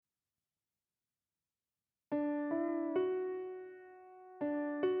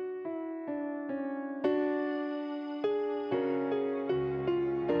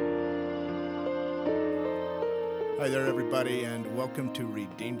Hi there, everybody, and welcome to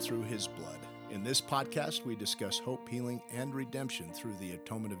Redeemed Through His Blood. In this podcast, we discuss hope, healing, and redemption through the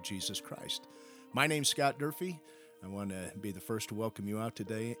atonement of Jesus Christ. My name's Scott Durfee. I want to be the first to welcome you out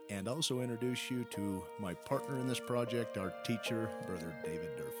today and also introduce you to my partner in this project, our teacher, Brother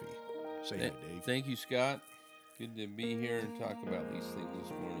David Durfee. Say hi, Dave. Thank you, Scott. Good to be here and talk about these things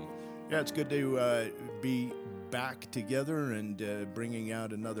this morning. Yeah, it's good to be back together and bringing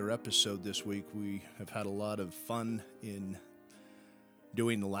out another episode this week. We have had a lot of fun in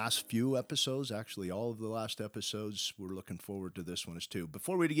doing the last few episodes, actually all of the last episodes. We're looking forward to this one as too.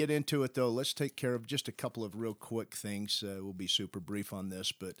 Before we get into it, though, let's take care of just a couple of real quick things. We'll be super brief on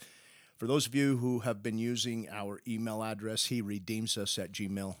this, but for those of you who have been using our email address,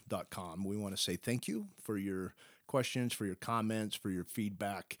 heredeemsus@gmail.com, we want to say thank you for your questions, for your comments, for your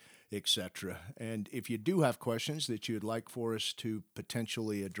feedback, etc. And if you do have questions that you'd like for us to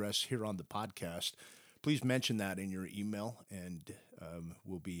potentially address here on the podcast, please mention that in your email, and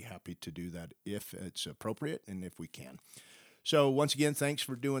we'll be happy to do that if it's appropriate and if we can. So once again, thanks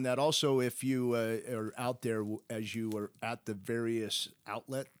for doing that. Also, if you are out there as you are at the various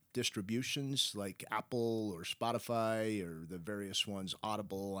outlet distributions like Apple or Spotify or the various ones,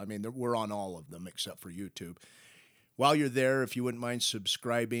 Audible, I mean, we're on all of them except for YouTube. While you're there, if you wouldn't mind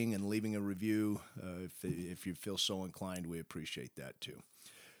subscribing and leaving a review, if you feel so inclined, we appreciate that too.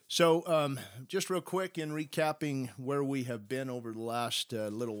 So just real quick, in recapping where we have been over the last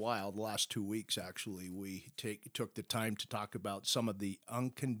little while, the last 2 weeks actually, we took the time to talk about some of the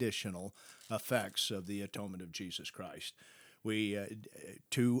unconditional effects of the atonement of Jesus Christ. We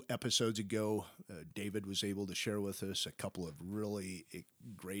 2 episodes ago, David was able to share with us a couple of really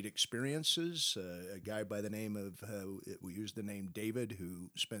great experiences. A guy by the name of, we used the name David,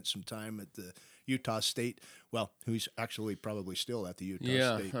 who spent some time at the Utah State. Well, who's actually probably still at the Utah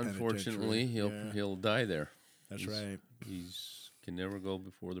State Penitentiary. Unfortunately, he'll die there. That's right. He's can never go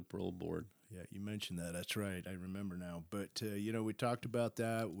before the parole board. Yeah, you mentioned that. That's right. I remember now. But we talked about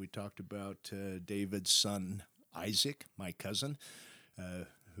that. We talked about David's son Isaac, my cousin,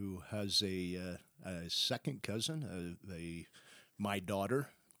 who has a second cousin, my daughter,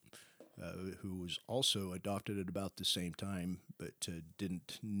 who was also adopted at about the same time, but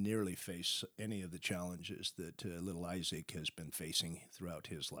didn't nearly face any of the challenges that little Isaac has been facing throughout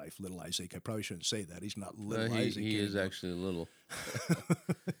his life. Little Isaac, I probably shouldn't say that. He's not little Isaac. He is actually little.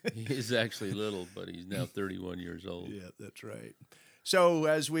 He is actually little, but he's now 31 years old. Yeah, that's right. So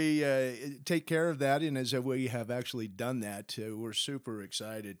as we take care of that, and as we have actually done that, we're super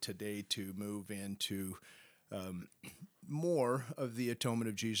excited today to move into more of the atonement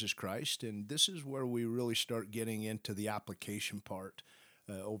of Jesus Christ. And this is where we really start getting into the application part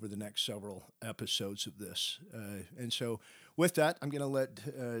over the next several episodes of this. And so with that, I'm going to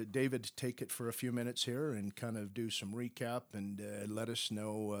let David take it for a few minutes here and kind of do some recap and let us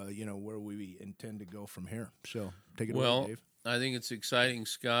know, where we intend to go from here. So take it away, Dave. I think it's exciting,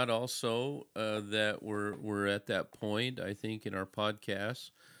 Scott, also that we're at that point, I think, in our podcast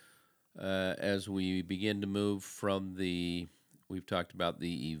as we begin to move from we've talked about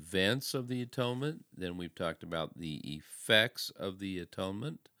the events of the atonement, then we've talked about the effects of the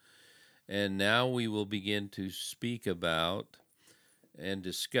atonement, and now we will begin to speak about and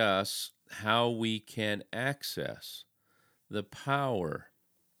discuss how we can access the power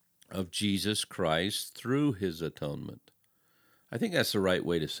of Jesus Christ through his atonement. I think that's the right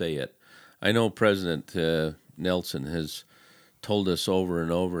way to say it. I know President Nelson has told us over and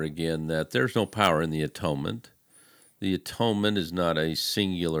over again that there's no power in the atonement. The atonement is not a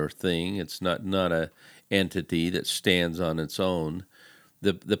singular thing. It's not a entity that stands on its own.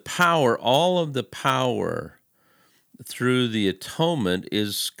 The power, all of the power through the atonement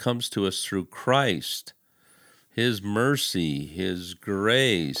comes to us through Christ. His mercy, his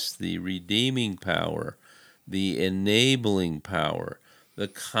grace, the redeeming power, the enabling power, the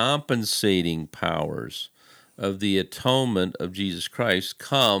compensating powers of the atonement of Jesus Christ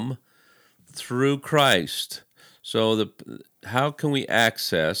come through Christ. So how can we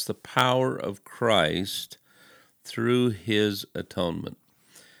access the power of Christ through his atonement?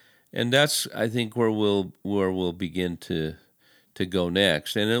 And that's, I think, where we'll begin to go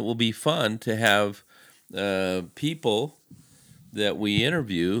next. And it will be fun to have people that we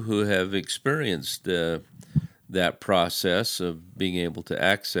interview who have experienced that process of being able to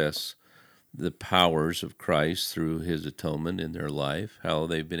access the powers of Christ through his atonement in their life, how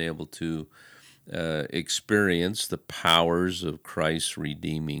they've been able to experience the powers of Christ's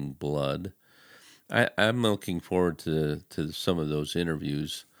redeeming blood. I'm looking forward to some of those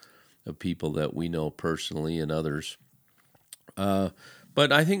interviews of people that we know personally and others.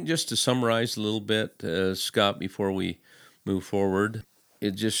 But I think just to summarize a little bit, Scott, before we move forward,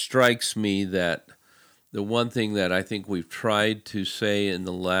 it just strikes me that the one thing that I think we've tried to say in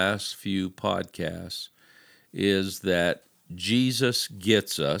the last few podcasts is that Jesus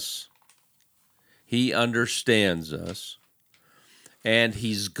gets us, he understands us, and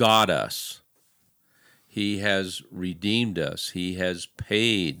he's got us. He has redeemed us. He has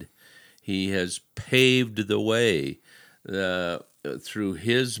paid. He has paved the way through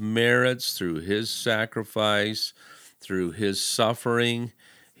his merits, through his sacrifice, through his suffering.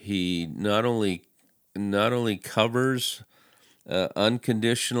 He not only covers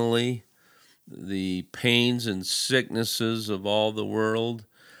unconditionally the pains and sicknesses of all the world,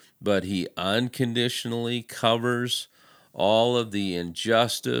 but he unconditionally covers all of the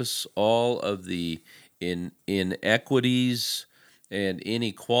injustice, all of the inequities and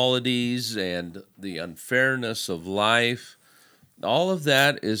inequalities and the unfairness of life. All of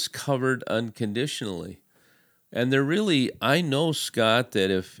that is covered unconditionally. And they're really, I know, Scott, that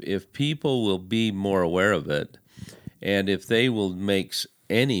if people will be more aware of it, and if they will make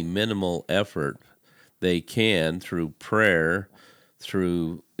any minimal effort they can through prayer,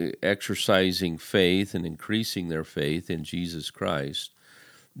 through exercising faith and increasing their faith in Jesus Christ,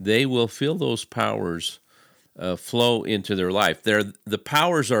 they will feel those powers flow into their life. The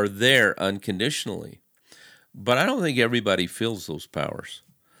powers are there unconditionally, but I don't think everybody feels those powers.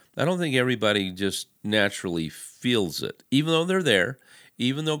 I don't think everybody just naturally feels it, even though they're there,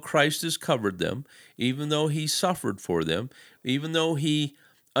 even though Christ has covered them, even though he suffered for them, even though he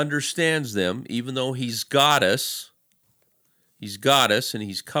understands them, even though he's got us and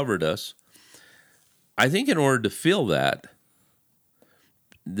he's covered us. I think in order to feel that,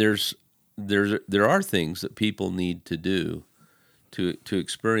 there are things that people need to do to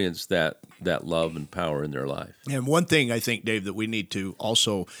experience that love and power in their life. And one thing I think, Dave, that we need to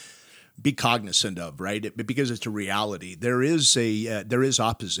also be cognizant of, right? Because it's a reality. There is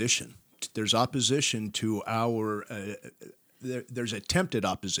opposition. There's opposition to our. There's attempted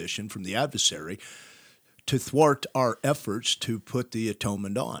opposition from the adversary to thwart our efforts to put the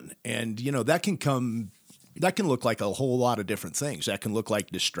atonement on, and that can look like a whole lot of different things. That can look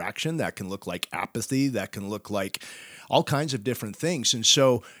like distraction. That can look like apathy. That can look like all kinds of different things. And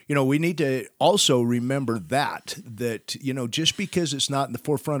so, we need to also remember that just because it's not in the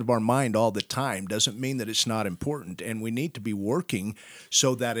forefront of our mind all the time doesn't mean that it's not important. And we need to be working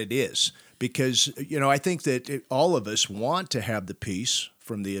so that it is. Because, I think that all of us want to have the peace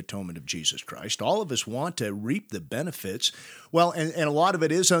from the atonement of Jesus Christ. All of us want to reap the benefits. Well, and a lot of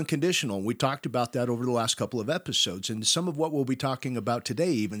it is unconditional. We talked about that over the last couple of episodes. And some of what we'll be talking about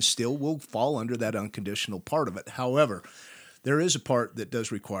today even still will fall under that unconditional part of it. However, there is a part that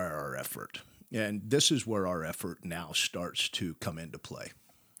does require our effort. And this is where our effort now starts to come into play.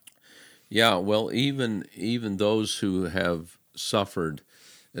 Yeah, well, even those who have suffered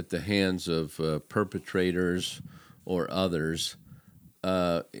at the hands of perpetrators or others,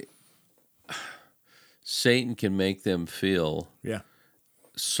 Satan can make them feel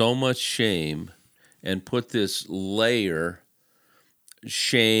so much shame and put this layer,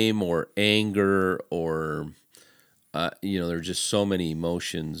 shame or anger or, there are just so many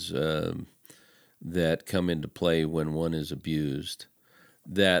emotions that come into play when one is abused,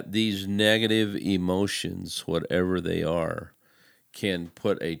 that these negative emotions, whatever they are, can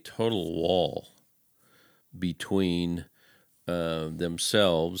put a total wall between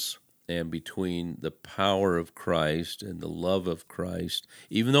themselves and between the power of Christ and the love of Christ,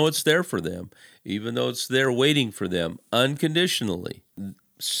 even though it's there for them, even though it's there waiting for them unconditionally.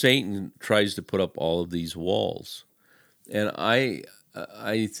 Satan tries to put up all of these walls. And I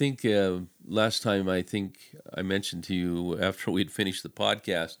think last time I mentioned to you after we'd finished the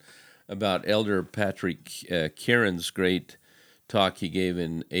podcast about Elder Patrick Kieran's great talk he gave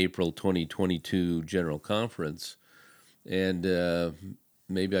in April 2022 General Conference. And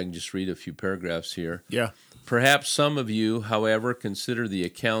maybe I can just read a few paragraphs here. Yeah. Perhaps some of you, however, consider the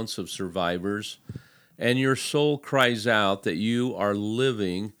accounts of survivors, and your soul cries out that you are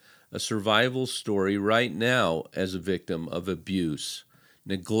living a survival story right now as a victim of abuse,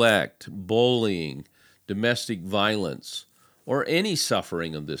 neglect, bullying, domestic violence, or any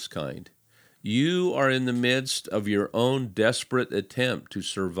suffering of this kind. You are in the midst of your own desperate attempt to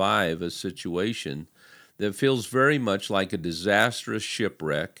survive a situation that feels very much like a disastrous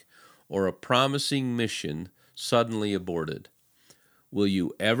shipwreck or a promising mission suddenly aborted. Will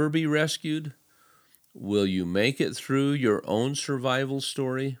you ever be rescued? Will you make it through your own survival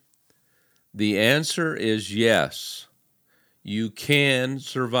story? The answer is yes. You can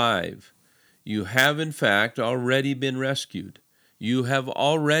survive. You have, in fact, already been rescued. You have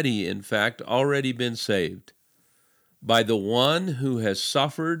already, in fact, already been saved. By the one who has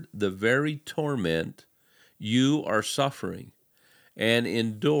suffered the very torment you are suffering, and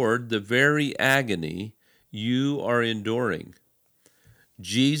endured the very agony you are enduring.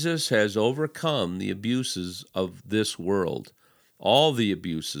 Jesus has overcome the abuses of this world, all the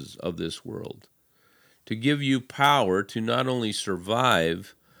abuses of this world, to give you power to not only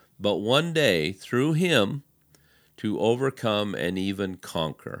survive, but one day, through him, to overcome and even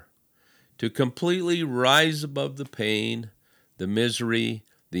conquer, to completely rise above the pain, the misery,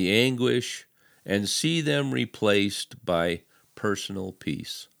 the anguish, and see them replaced by personal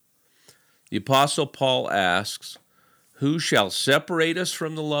peace. The Apostle Paul asks, "Who shall separate us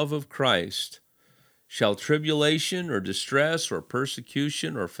from the love of Christ? Shall tribulation or distress or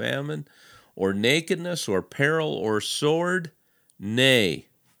persecution or famine or nakedness or peril or sword? Nay,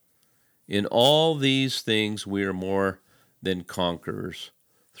 in all these things we are more than conquerors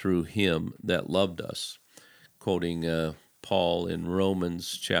through him that loved us." Quoting Paul in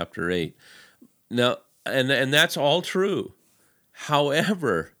Romans chapter 8. Now, and that's all true.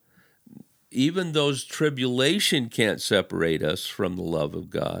 However, even those tribulation can't separate us from the love of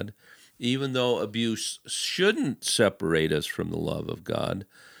God, even though abuse shouldn't separate us from the love of God.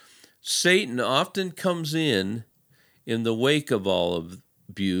 Satan often comes in the wake of all of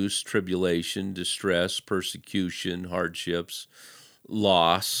abuse, tribulation, distress, persecution, hardships,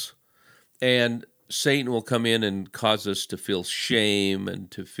 loss, and Satan will come in and cause us to feel shame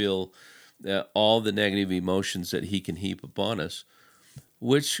and to feel all the negative emotions that he can heap upon us,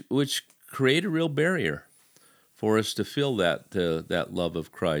 which create a real barrier for us to feel that love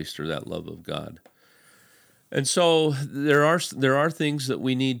of Christ or that love of God. And so there are things that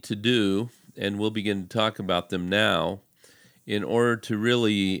we need to do, and we'll begin to talk about them now, in order to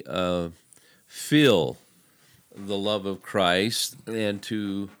really feel the love of Christ and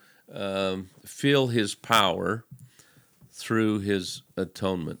to feel his power through his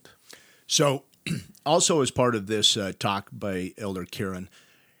atonement. So, also as part of this talk by Elder Kieran,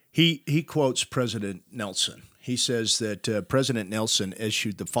 he quotes President Nelson. He says that President Nelson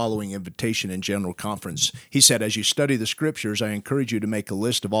issued the following invitation in General Conference. He said, "As you study the Scriptures, I encourage you to make a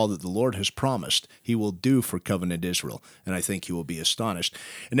list of all that the Lord has promised he will do for covenant Israel, and I think you will be astonished."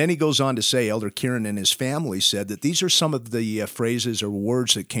 And then he goes on to say, Elder Kieran and his family said that these are some of the phrases or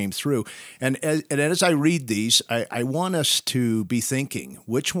words that came through. And as I read these, I want us to be thinking,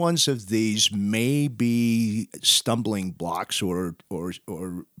 which ones of these may be stumbling blocks or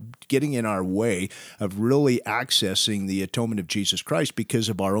getting in our way of really accessing the atonement of Jesus Christ because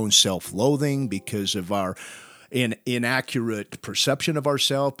of our own self-loathing, because of our inaccurate perception of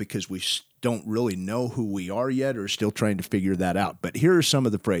ourselves, because we don't really know who we are yet or still trying to figure that out. But here are some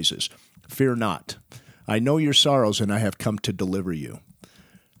of the phrases. "Fear not. I know your sorrows, and I have come to deliver you.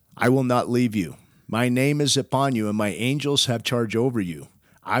 I will not leave you. My name is upon you, and my angels have charge over you.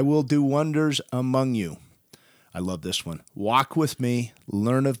 I will do wonders among you." I love this one. "Walk with me,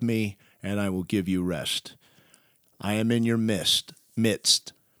 learn of me, and I will give you rest. I am in your midst.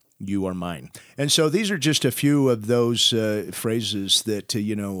 You are mine." And so these are just a few of those phrases that,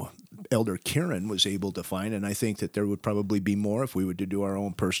 Elder Kieran was able to find, and I think that there would probably be more if we were to do our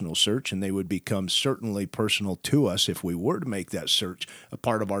own personal search, and they would become certainly personal to us if we were to make that search a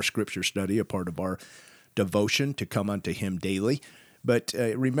part of our scripture study, a part of our devotion to come unto him daily. But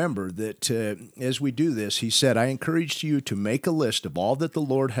remember that as we do this, he said, "I encourage you to make a list of all that the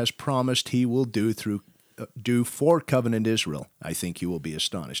Lord has promised he will do for covenant Israel. I think you will be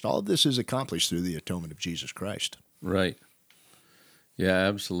astonished." All of this is accomplished through the atonement of Jesus Christ. Right. Yeah,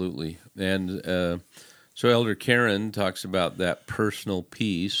 absolutely. And so Elder Kieran talks about that personal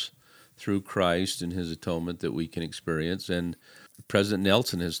peace through Christ and his atonement that we can experience. And President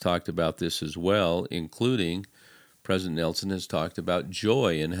Nelson has talked about this as well, including President Nelson has talked about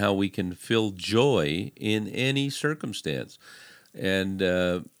joy and how we can feel joy in any circumstance. And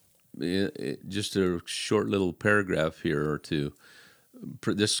just a short little paragraph here or two.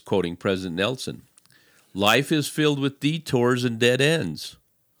 This is quoting President Nelson. "Life is filled with detours and dead ends,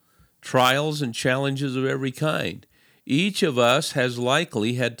 trials and challenges of every kind. Each of us has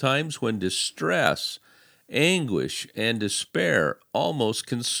likely had times when distress, anguish, and despair almost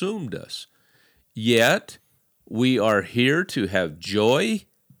consumed us. Yet, we are here to have joy?"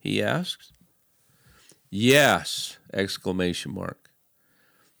 he asks. "Yes!" exclamation mark.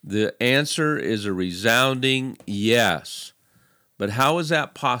 The answer is a resounding yes. But how is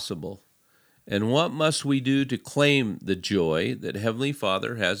that possible? And what must we do to claim the joy that Heavenly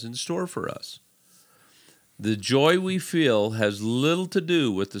Father has in store for us? The joy we feel has little to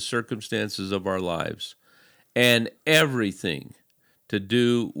do with the circumstances of our lives, and everything to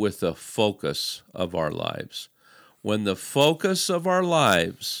do with the focus of our lives. When the focus of our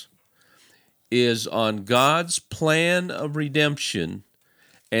lives is on God's plan of redemption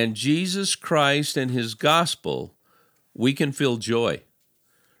and Jesus Christ and his gospel, we can feel joy,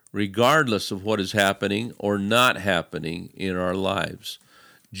 regardless of what is happening or not happening in our lives.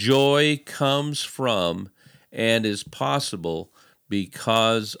 Joy comes from and is possible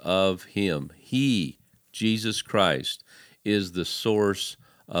because of him. He, Jesus Christ, is the source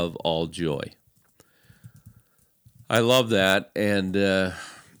of all joy. I love that, and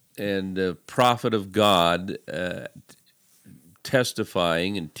the prophet of God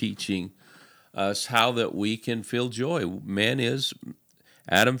testifying and teaching us how that we can feel joy.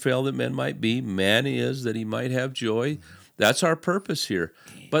 Adam fell that men might be. Man is that he might have joy. That's our purpose here.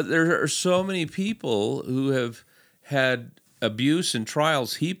 But there are so many people who have had abuse and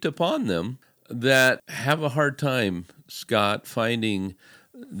trials heaped upon them that have a hard time, Scott, finding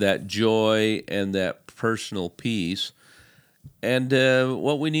that joy and that personal peace. And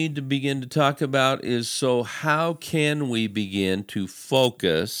what we need to begin to talk about is, so how can we begin to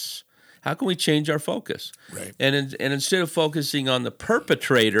focus? How can we change our focus? Right. And instead of focusing on the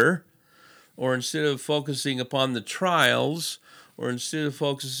perpetrator, or instead of focusing upon the trials, or instead of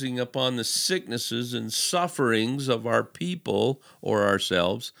focusing upon the sicknesses and sufferings of our people or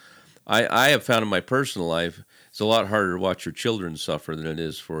ourselves, I have found in my personal life, it's a lot harder to watch your children suffer than it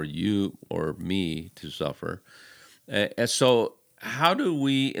is for you or me to suffer. And so how do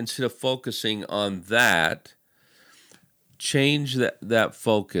we, instead of focusing on that, change that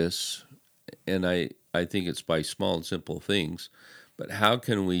focus? And I think it's by small and simple things, but how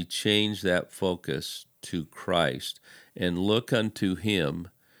can we change that focus to Christ and look unto him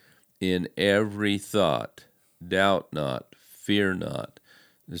in every thought? Doubt not, fear not.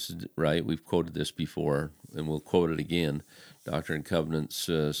 This is right. We've quoted this before, and we'll quote it again. Doctrine and Covenants,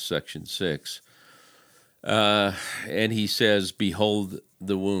 section 6. And he says, behold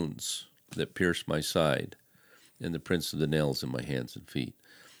the wounds that pierced my side, and the prints of the nails in my hands and feet.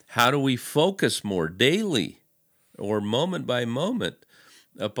 How do we focus more daily or moment by moment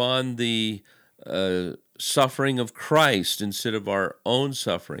upon the suffering of Christ instead of our own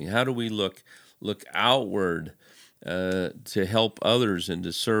suffering? How do we look outward to help others and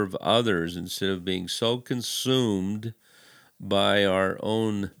to serve others instead of being so consumed by our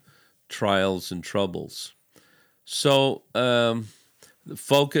own trials and troubles? So the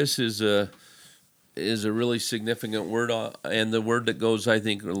focus is a really significant word, and the word that goes, I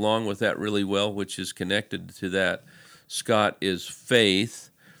think, along with that really well, which is connected to that, Scott, is faith.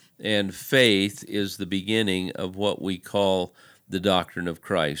 And faith is the beginning of what we call the doctrine of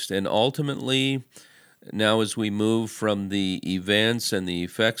Christ. And ultimately, now as we move from the events and the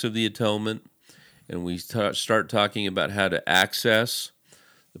effects of the atonement, and we start talking about how to access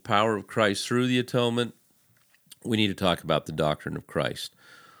the power of Christ through the atonement, we need to talk about the doctrine of Christ,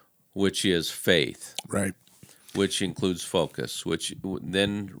 which is faith, Right. which includes focus, which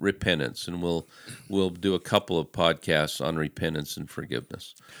then repentance, and we'll do a couple of podcasts on repentance and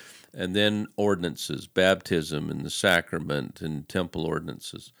forgiveness, and then ordinances, baptism and the sacrament and temple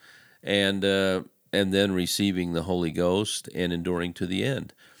ordinances, and then receiving the Holy Ghost and enduring to the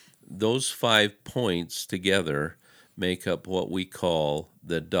end. Those 5 points together make up what we call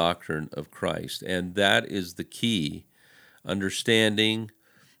the doctrine of Christ, and that is the key. Understanding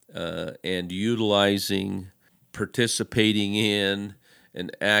and utilizing, participating in,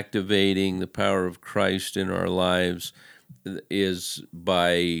 and activating the power of Christ in our lives is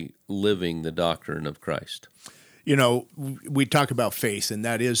by living the doctrine of Christ. You know, we talk about faith, and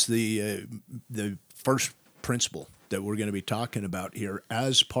that is the first principle that we're going to be talking about here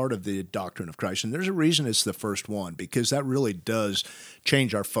as part of the doctrine of Christ. And there's a reason it's the first one, because that really does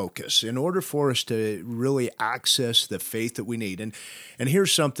change our focus in order for us to really access the faith that we need. And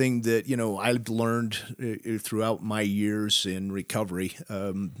here's something that, you know, I've learned throughout my years in recovery,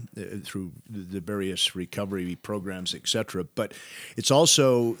 through the various recovery programs, etc. But it's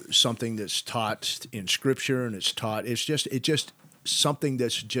also something that's taught in Scripture, and it's just something that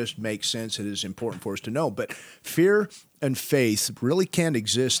just makes sense and is important for us to know. But fear and faith really can't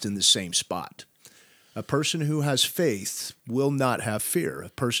exist in the same spot. A person who has faith will not have fear. A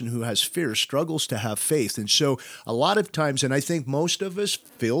person who has fear struggles to have faith. And so a lot of times, and I think most of us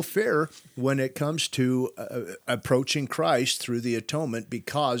feel fear when it comes to approaching Christ through the atonement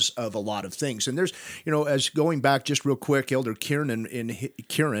because of a lot of things. And there's, you know, as going back just real quick, Elder Kieran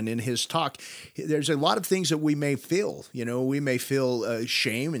in his talk, there's a lot of things that we may feel. You know, we may feel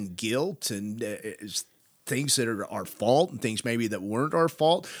shame and guilt and things that are our fault and things maybe that weren't our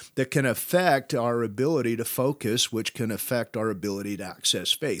fault that can affect our ability to focus, which can affect our ability to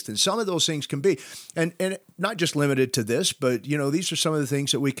access faith. And some of those things can be, and not just limited to this, but, these are some of the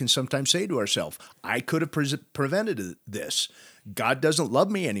things that we can sometimes say to ourselves. I could have prevented this. God doesn't love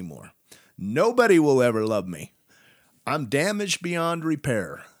me anymore. Nobody will ever love me. I'm damaged beyond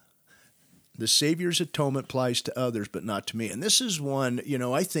repair. The Savior's atonement applies to others, but not to me. And this is one,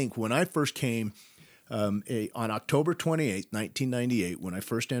 I think when I first came on October 28th, 1998, when I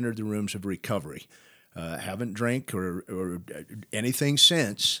first entered the rooms of recovery, haven't drank or anything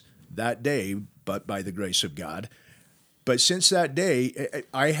since that day, but by the grace of God. But since that day,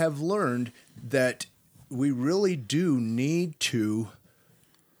 I have learned that we really do need to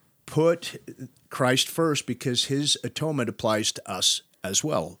put Christ first because his atonement applies to us as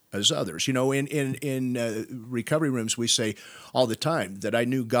well as others. In recovery rooms, we say all the time that I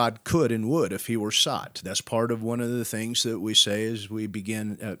knew God could and would if he were sought. That's part of one of the things that we say as we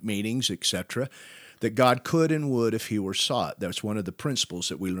begin meetings, etc., that God could and would if he were sought. That's one of the principles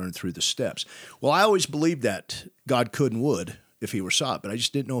that we learn through the steps. Well, I always believed that God could and would if he were sought, but I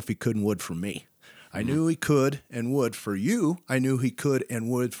just didn't know if he could and would for me. I knew he could and would for you. I knew he could and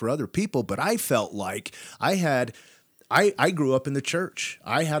would for other people, but I felt like I grew up in the church.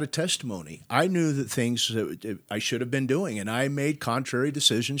 I had a testimony. I knew the things that I should have been doing, and I made contrary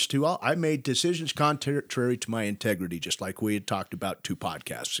decisions I made decisions contrary to my integrity, just like we had talked about 2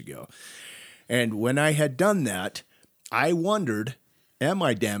 podcasts ago. And when I had done that, I wondered, am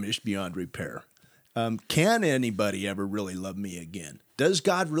I damaged beyond repair? Can anybody ever really love me again? Does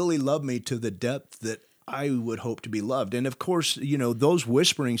God really love me to the depth that I would hope to be loved? And of course, those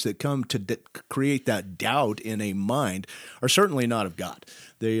whisperings that come to create that doubt in a mind are certainly not of God.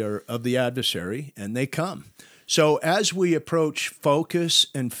 They are of the adversary, and they come. So as we approach focus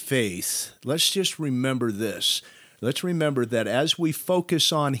and faith, let's just remember this. Let's remember that as we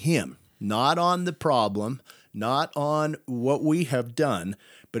focus on him, not on the problem, not on what we have done,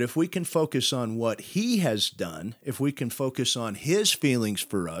 but if we can focus on what he has done, if we can focus on his feelings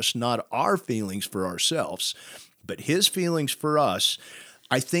for us, not our feelings for ourselves, but his feelings for us,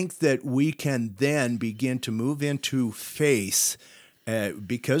 I think that we can then begin to move into faith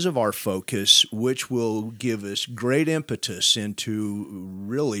because of our focus, which will give us great impetus into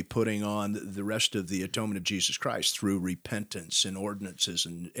really putting on the rest of the atonement of Jesus Christ through repentance and ordinances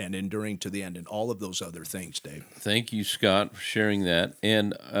and enduring to the end and all of those other things, Dave. Thank you, Scott, for sharing that.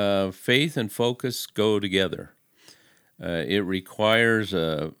 And faith and focus go together. It requires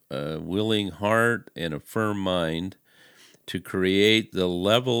a willing heart and a firm mind to create the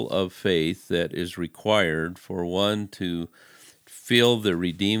level of faith that is required for one to feel the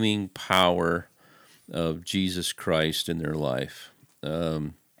redeeming power of Jesus Christ in their life.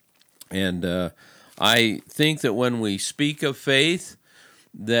 And I think that when we speak of faith,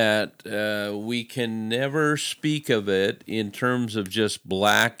 that we can never speak of it in terms of just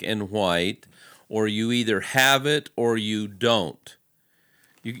black and white, or you either have it or you don't.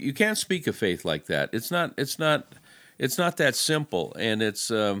 You can't speak of faith like that. It's not that simple, and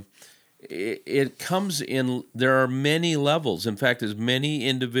it comes in. There are many levels. In fact, as many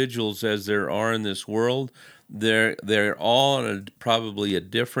individuals as there are in this world, they're all on probably a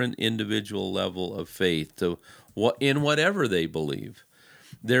different individual level of faith in whatever they believe.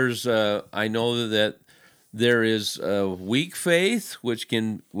 I know that there is weak faith, which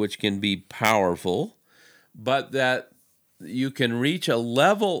can be powerful, but that you can reach a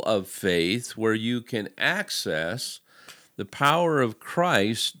level of faith where you can access the power of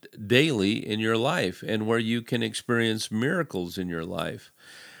Christ daily in your life and where you can experience miracles in your life.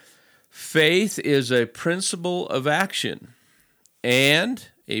 Faith is a principle of action and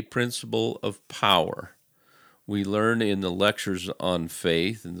a principle of power. We learn in the lectures on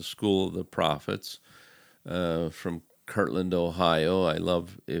faith in the School of the Prophets from Kirtland, Ohio. I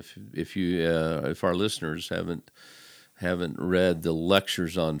love if our listeners haven't read the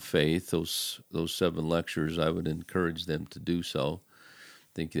lectures on faith, those 7 lectures, I would encourage them to do so.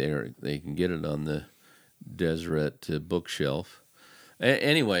 I think they can get it on the Deseret bookshelf.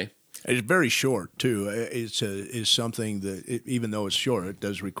 Anyway. It's very short, too. It's something that, even though it's short, it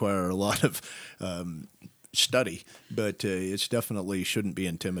does require a lot of study, but it's definitely shouldn't be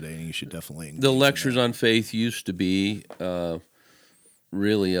intimidating. You should definitely engage. The lectures on faith used to be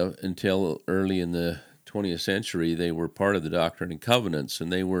really until early in the 20th century, they were part of the Doctrine and Covenants,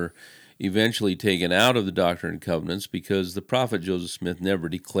 and they were eventually taken out of the Doctrine and Covenants because the prophet Joseph Smith never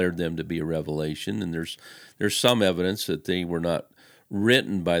declared them to be a revelation, and there's some evidence that they were not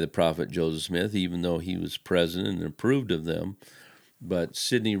written by the prophet Joseph Smith, even though he was present and approved of them. but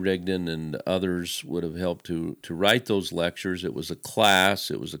Sidney Rigdon and others would have helped to write those lectures. It was a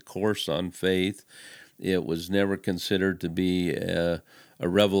class, it was a course on faith. It was never considered to be a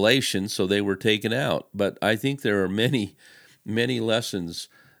revelation, so they were taken out. But I think there are many, many lessons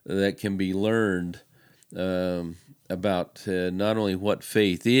that can be learned about not only what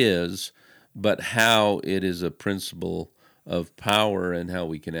faith is, but how it is a principle of power and how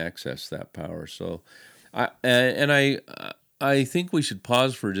we can access that power. So, I think we should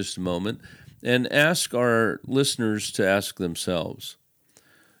pause for just a moment and ask our listeners to ask themselves,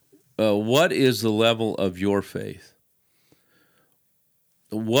 what is the level of your faith?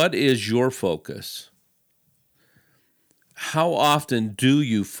 What is your focus? How often do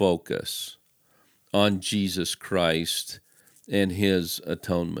you focus on Jesus Christ and his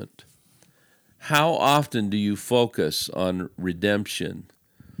atonement? How often do you focus on redemption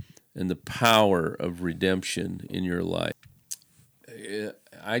and the power of redemption in your life?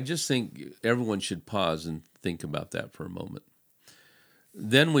 I just think everyone should pause and think about that for a moment.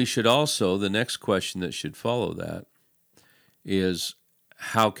 Then we should also, the next question that should follow that is,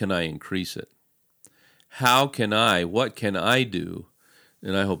 how can I increase it? What can I do?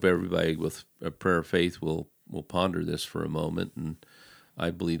 And I hope everybody with a prayer of faith will ponder this for a moment, and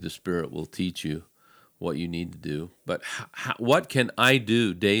I believe the Spirit will teach you what you need to do. But what can I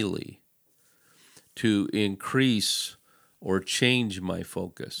do daily to increase or change my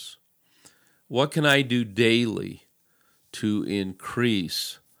focus? What can I do daily to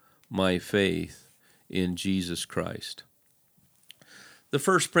increase my faith in Jesus Christ? The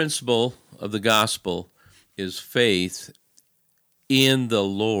first principle of the gospel is faith in the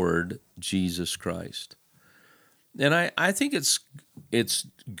Lord Jesus Christ. And I think it's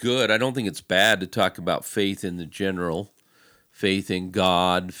good. I don't think it's bad to talk about faith in the general, faith in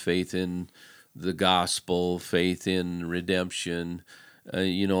God, faith in the gospel, faith in redemption.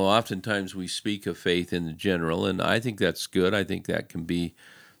 Oftentimes we speak of faith in the general, and I think that's good. I think that can be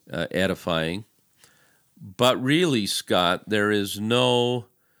edifying. But really, Scott, there is no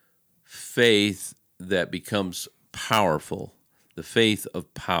faith that becomes powerful, the faith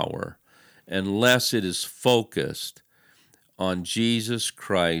of power, unless it is focused on Jesus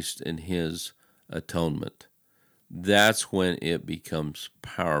Christ and his atonement. That's when it becomes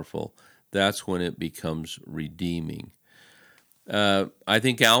powerful. That's when it becomes redeeming. I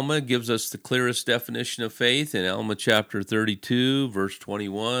think Alma gives us the clearest definition of faith in Alma chapter 32, verse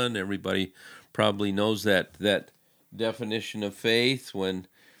 21. Everybody probably knows that definition of faith when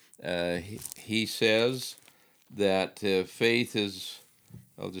he says that faith is,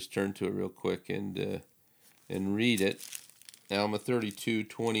 I'll just turn to it real quick and read it. Alma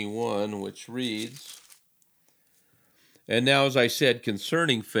 32:21, which reads, "And now, as I said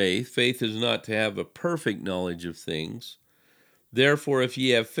concerning faith, faith is not to have a perfect knowledge of things. Therefore, if ye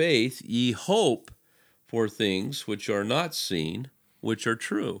have faith, ye hope for things which are not seen, which are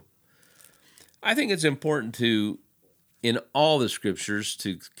true." I think it's important to, in all the scriptures,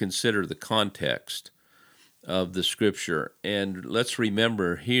 to consider the context of the scripture. And let's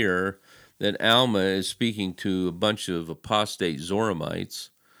remember here that Alma is speaking to a bunch of apostate Zoramites.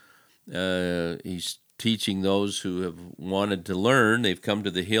 He's teaching those who have wanted to learn. They've come to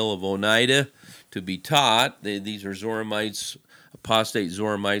the hill of Oneida to be taught. These are Zoramites, apostate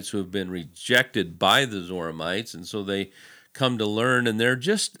Zoramites who have been rejected by the Zoramites, and so they come to learn, and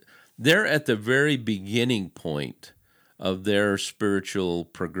they're at the very beginning point of their spiritual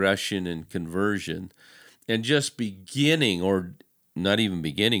progression and conversion, and just beginning, or not even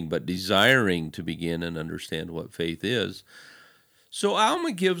beginning, but desiring to begin and understand what faith is. So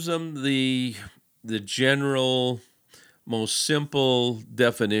Alma gives them the general, most simple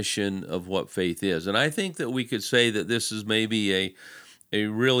definition of what faith is. And I think that we could say that this is maybe a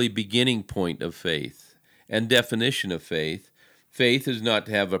really beginning point of faith and definition of faith. Faith is not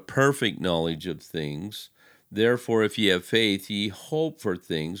to have a perfect knowledge of things. Therefore, if ye have faith, ye hope for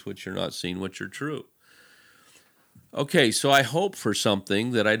things which are not seen, which are true. Okay, so I hope for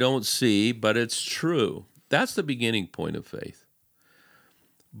something that I don't see, but it's true. That's the beginning point of faith.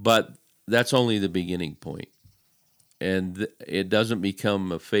 But that's only the beginning point. And it doesn't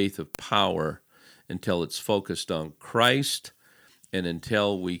become a faith of power until it's focused on Christ and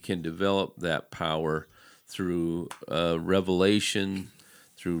until we can develop that power through revelation,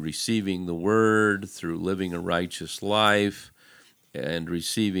 through receiving the Word, through living a righteous life, and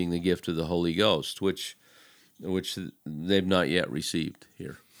receiving the gift of the Holy Ghost, which they've not yet received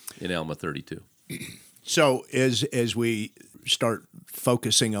here in Alma 32. So as we start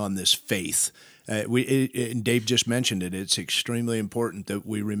focusing on this faith. And Dave just mentioned it. It's extremely important that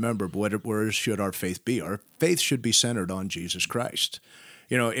we remember where should our faith be. Our faith should be centered on Jesus Christ.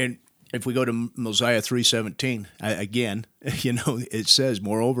 And if we go to Mosiah 3:17, again, it says,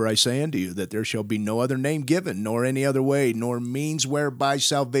 "Moreover, I say unto you that there shall be no other name given, nor any other way, nor means whereby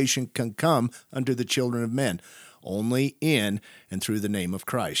salvation can come unto the children of men, only in and through the name of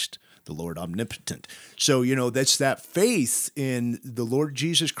Christ, the Lord omnipotent." So, that's that faith in the Lord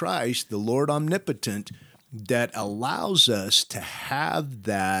Jesus Christ, the Lord omnipotent, that allows us to have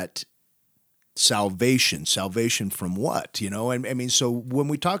that salvation. Salvation from what? So when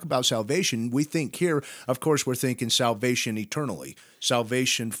we talk about salvation, we think here, of course, we're thinking salvation eternally,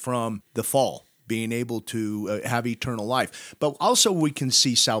 salvation from the fall, being able to have eternal life. But also we can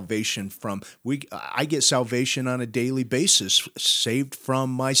see salvation from, I get salvation on a daily basis, saved from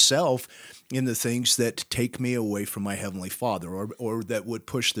myself in the things that take me away from my Heavenly Father, or that would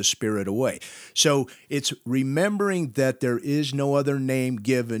push the Spirit away. So it's remembering that there is no other name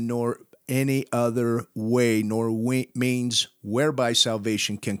given, nor any other way, nor means whereby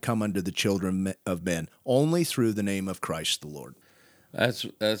salvation can come unto the children of men, only through the name of Christ the Lord.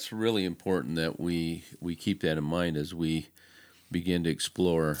 That's really important that we keep that in mind as we begin to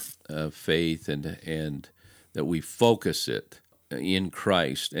explore faith, and that we focus it in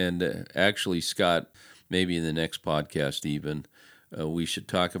Christ. And actually, Scott, maybe in the next podcast even, we should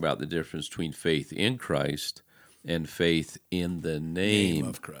talk about the difference between faith in Christ and faith in the name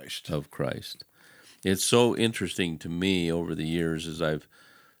of Christ. It's so interesting to me over the years as I've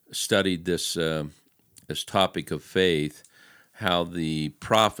studied this topic of faith, how the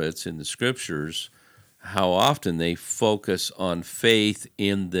prophets in the scriptures, how often they focus on faith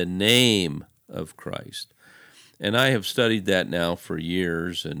in the name of Christ. And I have studied that now for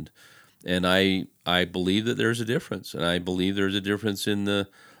years, and I believe that there's a difference, and I believe there's a difference in the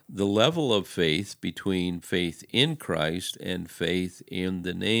level of faith between faith in Christ and faith in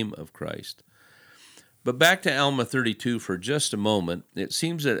the name of Christ. But back to Alma 32 for just a moment. It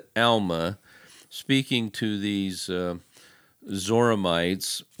seems that Alma, speaking to these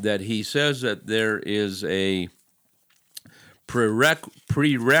Zoramites, that he says that there is a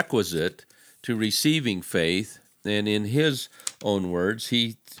prerequisite to receiving faith, and in his own words,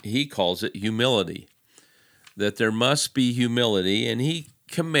 he calls it humility, that there must be humility, and he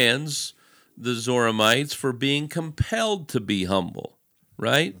commends the Zoramites for being compelled to be humble,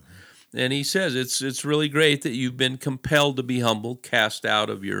 right? Mm-hmm. And he says it's really great that you've been compelled to be humble, cast out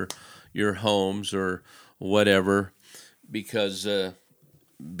of your homes or whatever, because of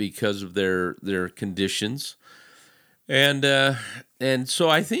their conditions. And so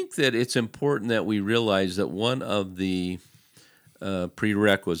I think that it's important that we realize that one of the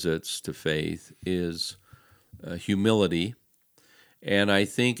prerequisites to faith is humility. And I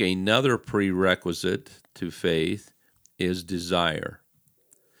think another prerequisite to faith is desire.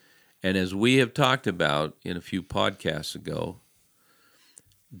 And as we have talked about in a few podcasts ago,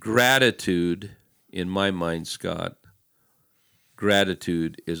 gratitude, in my mind, Scott,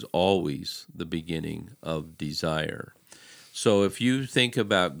 gratitude is always the beginning of desire. So if you think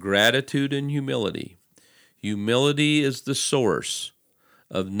about gratitude and humility, humility is the source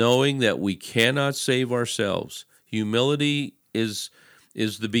of knowing that we cannot save ourselves. Humility is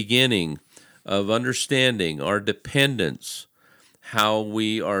the beginning of understanding our dependence, how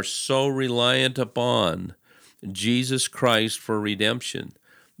we are so reliant upon Jesus Christ for redemption,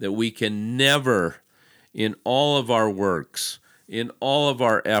 that we can never, in all of our works, in all of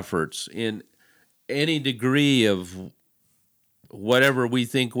our efforts, in any degree of whatever we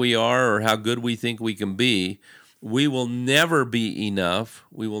think we are or how good we think we can be, we will never be enough,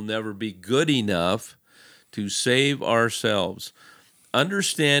 we will never be good enough to save ourselves.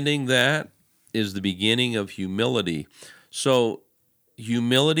 Understanding that is the beginning of humility. So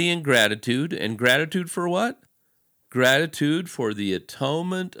humility and gratitude for what? Gratitude for the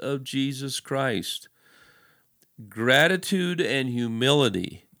atonement of Jesus Christ. Gratitude and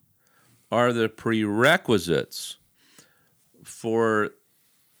humility are the prerequisites for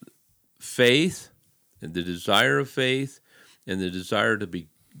faith, and the desire of faith, and the desire to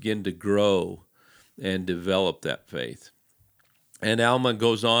begin to grow and develop that faith. And Alma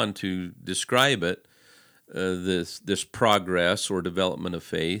goes on to describe it, this progress or development of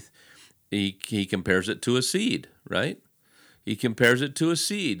faith. He compares it to a seed, right? He compares it to a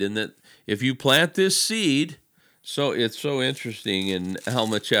seed, and that if you plant this seed, so it's so interesting in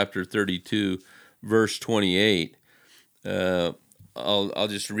Alma chapter 32, verse 28. I'll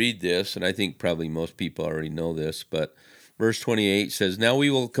just read this, and I think probably most people already know this, but verse 28 says, "Now we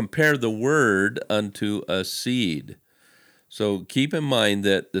will compare the word unto a seed." So keep in mind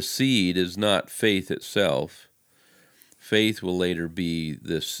that the seed is not faith itself. Faith will later be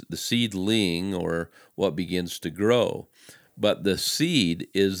the seedling, or what begins to grow. But the seed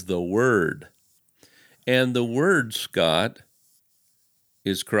is the Word. And the Word, Scott,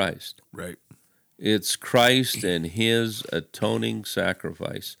 is Christ. Right. It's Christ and His atoning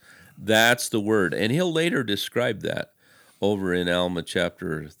sacrifice. That's the Word. And he'll later describe that over in Alma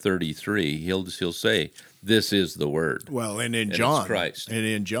chapter 33. He'll say, this is the Word. Well, and in And John, it's Christ. and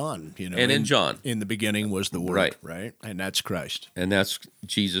in John, And in John. in the beginning was the Word, right? And that's Christ. And that's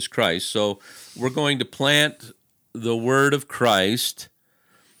Jesus Christ. So we're going to plant the Word of Christ,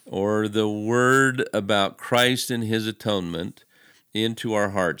 or the Word about Christ and His atonement, into our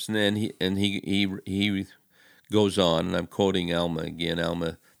hearts. And then he goes on, and I'm quoting Alma again,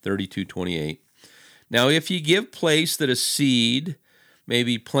 Alma 32:28. Now, if ye give place that a seed may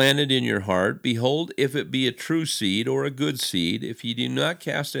be planted in your heart, behold, if it be a true seed or a good seed, if ye do not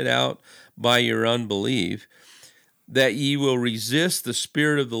cast it out by your unbelief, that ye will resist the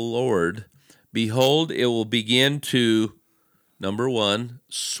Spirit of the Lord, behold, it will begin to, number one,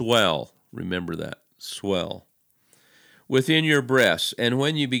 swell. Remember that, swell within your breasts. And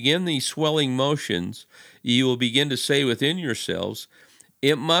when you begin these swelling motions, ye will begin to say within yourselves,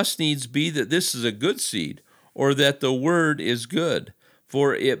 it must needs be that this is a good seed, or that the Word is good,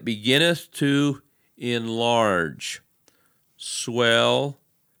 for it beginneth to enlarge. Swell,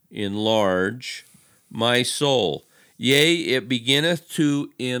 enlarge my soul. Yea, it beginneth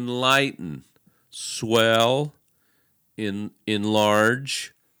to enlighten. Swell,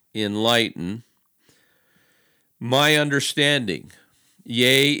 enlarge, enlighten my understanding.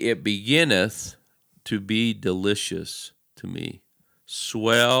 Yea, it beginneth to be delicious to me.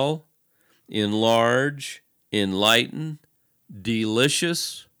 Swell, enlarge, enlighten,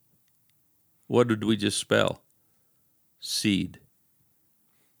 delicious. What did we just spell? Seed.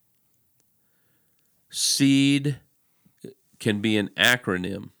 Seed can be an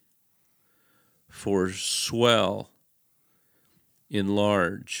acronym for swell,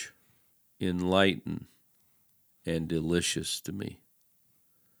 enlarge, enlighten, and delicious to me.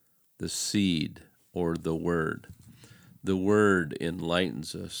 The seed, or the Word. The Word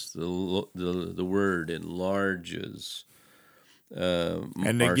enlightens us. The Word enlarges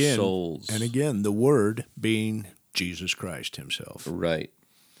our souls. And again, the Word being Jesus Christ Himself. Right.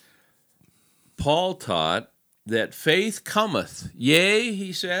 Paul taught that faith cometh. Yea,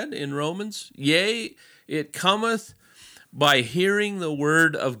 he said in Romans, yea, it cometh by hearing the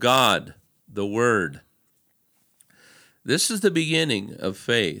Word of God. The Word. This is the beginning of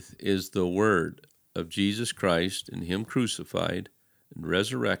faith, is the Word of Jesus Christ and Him crucified and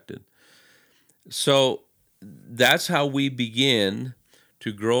resurrected. So that's how we begin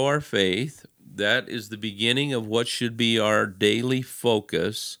to grow our faith. That is the beginning of what should be our daily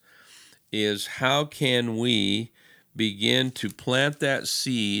focus, is how can we begin to plant that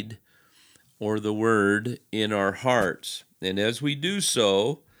seed, or the Word, in our hearts. And as we do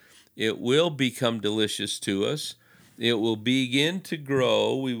so, it will become delicious to us. It will begin to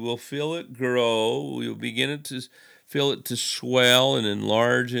grow. We will feel it grow. We will begin to feel it to swell and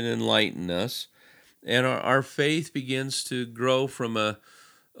enlarge and enlighten us. And our faith begins to grow from a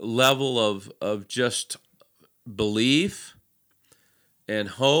level of just belief and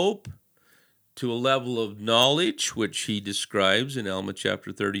hope to a level of knowledge, which he describes in Alma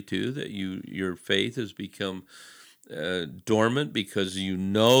chapter 32, that your faith has become dormant because you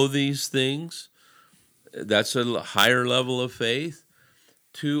know these things. That's a higher level of faith.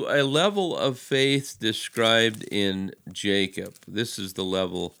 To a level of faith described in Jacob. This is the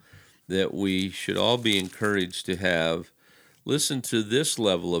level that we should all be encouraged to have. Listen to this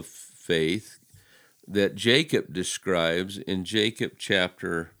level of faith that Jacob describes in Jacob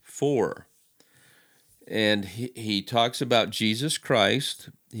chapter 4. And he talks about Jesus Christ.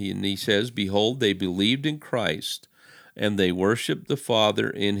 He says, behold, they believed in Christ, and they worshiped the Father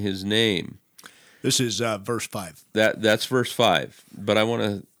in His name. This is verse 5. That's verse 5. But I want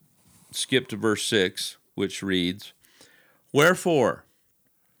to skip to verse 6, which reads, wherefore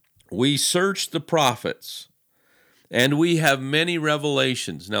we search the prophets, and we have many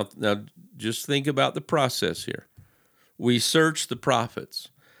revelations. Now just think about the process here. We search the prophets,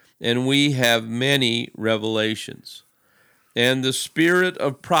 and we have many revelations. And the spirit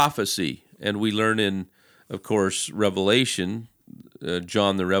of prophecy, and we learn in, of course, Revelation,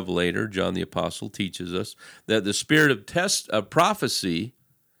 John the Revelator, John the Apostle, teaches us that the spirit of prophecy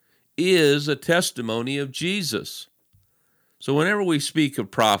is a testimony of Jesus. So whenever we speak of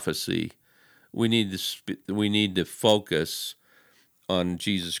prophecy, we need to focus on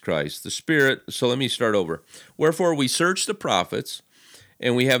Jesus Christ. The Spirit, so let me start over. Wherefore we search the prophets,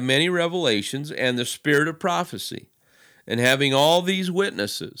 and we have many revelations, and the spirit of prophecy. And having all these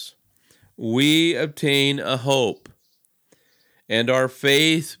witnesses, we obtain a hope, and our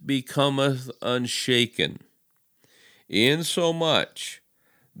faith becometh unshaken, insomuch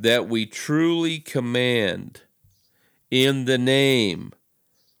that we truly command in the name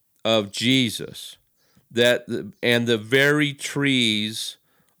of Jesus, and the very trees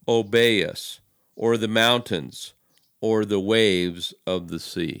obey us, or the mountains, or the waves of the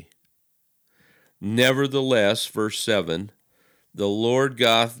sea. Nevertheless, verse 7, the Lord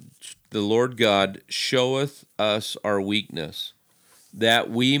God showeth us our weakness, that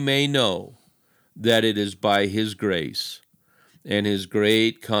we may know that it is by his grace and his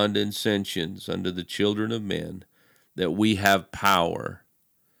great condescensions unto the children of men that we have power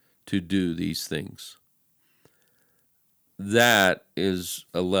to do these things. That is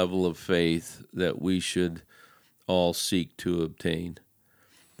a level of faith that we should all seek to obtain.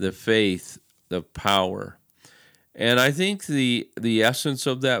 The faith, the power. And I think the essence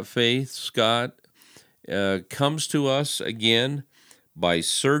of that faith, Scott, comes to us again by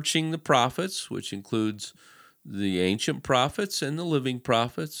searching the prophets, which includes the ancient prophets and the living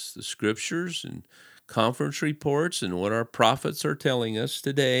prophets, the scriptures and conference reports and what our prophets are telling us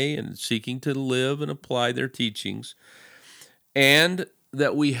today, and seeking to live and apply their teachings. And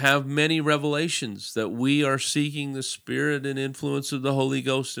that we have many revelations, that we are seeking the spirit and influence of the Holy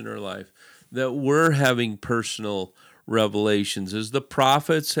Ghost in our life, that we're having personal revelations, as the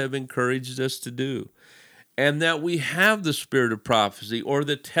prophets have encouraged us to do, and that we have the spirit of prophecy, or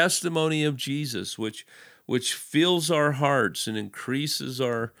the testimony of Jesus, which fills our hearts and increases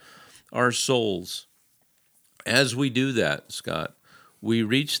our souls. As we do that, Scott, we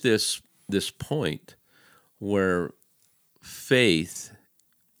reach this point where faith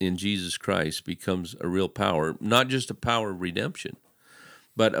in Jesus Christ becomes a real power, not just a power of redemption,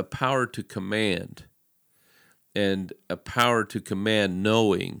 but a power to command, and a power to command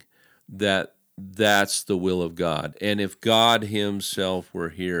knowing that that's the will of God. And if God himself were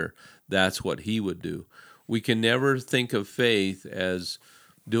here, that's what he would do. We can never think of faith as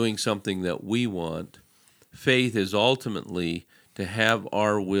doing something that we want. Faith is ultimately to have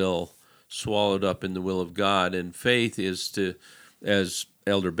our will swallowed up in the will of God. And faith is to, as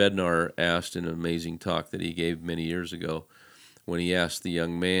Elder Bednar asked in an amazing talk that he gave many years ago, when he asked the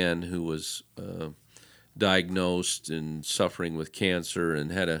young man who was diagnosed and suffering with cancer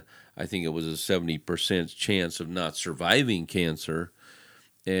and had I think it was a 70% chance of not surviving cancer,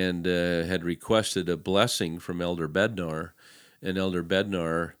 and had requested a blessing from Elder Bednar. And Elder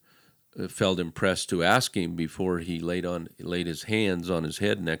Bednar felt impressed to ask him before he laid his hands on his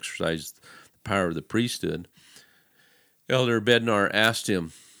head and exercised the power of the priesthood. Elder Bednar asked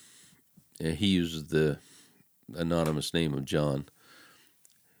him, and he uses the anonymous name of John.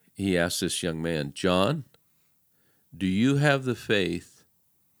 He asked this young man, John, do you have the faith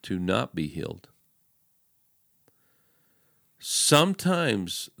to not be healed?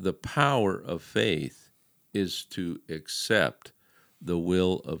 Sometimes the power of faith is to accept the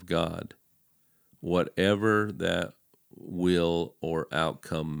will of God, whatever that will or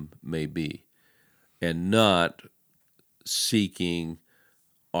outcome may be, and not seeking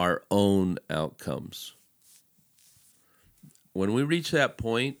our own outcomes. When we reach that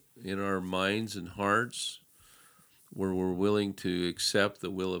point in our minds and hearts where we're willing to accept the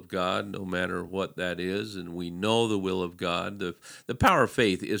will of God, no matter what that is, and we know the will of God, the power of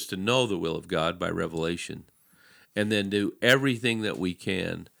faith is to know the will of God by revelation, and then do everything that we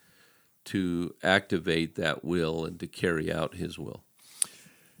can to activate that will and to carry out his will.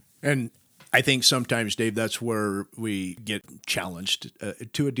 And I think sometimes, Dave, that's where we get challenged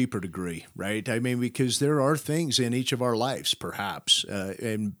to a deeper degree, right? I mean, because there are things in each of our lives, perhaps,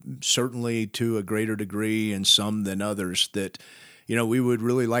 and certainly to a greater degree in some than others, that, you know, we would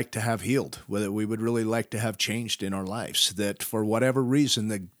really like to have healed, whether we would really like to have changed in our lives, that for whatever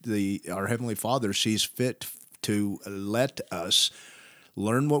reason, our Heavenly Father sees fit to let us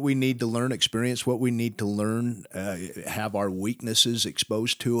learn what we need to learn, experience what we need to learn, have our weaknesses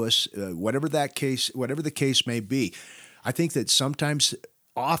exposed to us, whatever the case may be. I think that sometimes,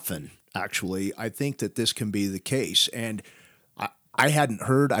 often, actually, I think that this can be the case. And I hadn't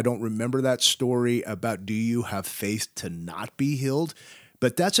heard, I don't remember that story about, do you have faith to not be healed?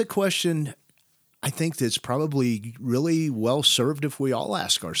 But that's a question I think that's probably really well served if we all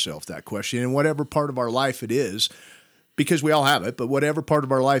ask ourselves that question in whatever part of our life it is, because we all have it, but whatever part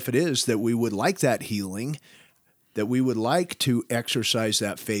of our life it is that we would like that healing, that we would like to exercise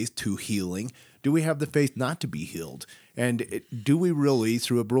that faith to healing, do we have the faith not to be healed? And do we really,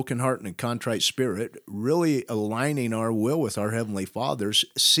 through a broken heart and a contrite spirit, really aligning our will with our Heavenly Father's,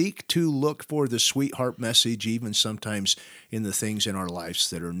 seek to look for the sweetheart message, even sometimes in the things in our lives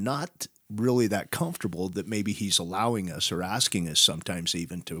that are not really that comfortable, that maybe He's allowing us or asking us sometimes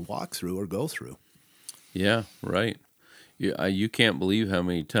even to walk through or go through? Yeah, right. You can't believe how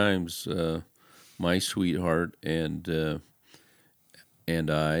many times my sweetheart and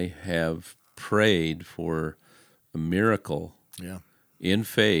I have prayed for a miracle Yeah. in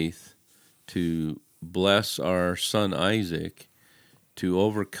faith to bless our son Isaac to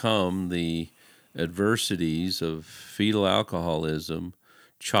overcome the adversities of fetal alcoholism,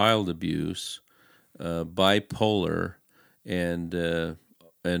 child abuse, bipolar, and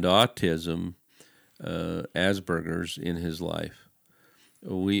autism, Asperger's in his life.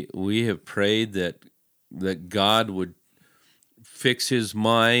 We have prayed that God would fix his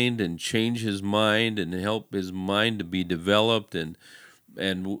mind and change his mind and help his mind to be developed, and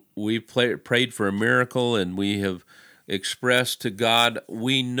we prayed for a miracle, and we have expressed to God,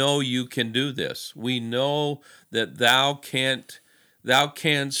 we know you can do this. We know that thou canst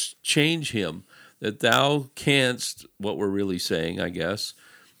change him, that thou canst, what we're really saying, I guess,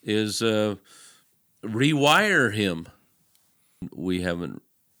 is rewire him. We haven't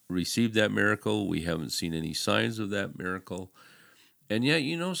received that miracle. We haven't seen any signs of that miracle. And yet,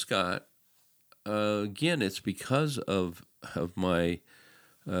 Scott, again, it's because of my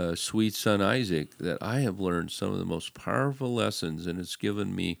sweet son Isaac that I have learned some of the most powerful lessons, and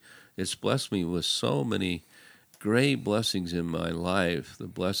it's blessed me with so many great blessings in my life, the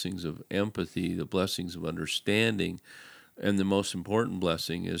blessings of empathy, the blessings of understanding, and the most important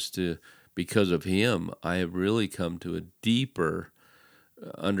blessing is because of him, I have really come to a deeper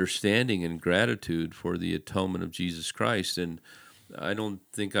understanding and gratitude for the atonement of Jesus Christ. And I don't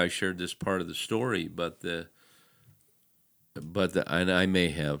think I shared this part of the story, and I may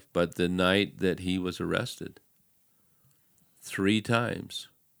have, but the night that he was arrested, 3 times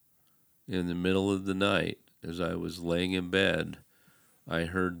in the middle of the night, as I was laying in bed, I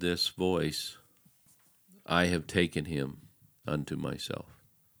heard this voice, I have taken him unto myself.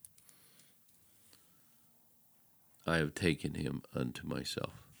 I have taken him unto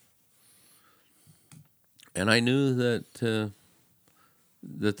myself. And I knew that the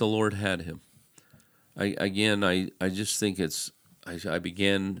Lord had him. I just think I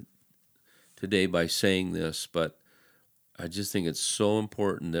began today by saying this, but I just think it's so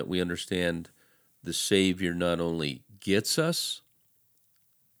important that we understand the Savior not only gets us,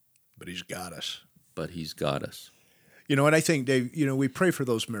 But He's got us. but He's got us. And I think, Dave, we pray for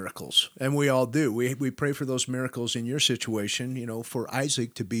those miracles, and we all do. We pray for those miracles in your situation, for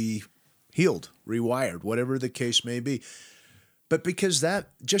Isaac to be healed, rewired, whatever the case may be. But because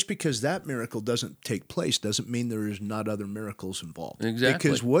that miracle doesn't take place doesn't mean there is not other miracles involved. Exactly.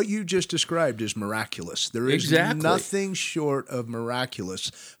 Because what you just described is miraculous. There is nothing short of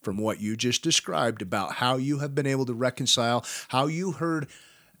miraculous from what you just described about how you have been able to reconcile, how you heard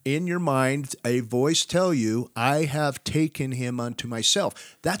in your mind a voice tell you, I have taken him unto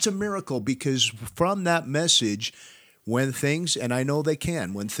myself. That's a miracle, because from that message, when things, and I know they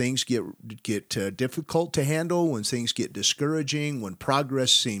can, when things get difficult to handle, when things get discouraging, when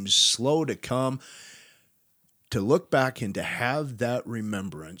progress seems slow to come, to look back and to have that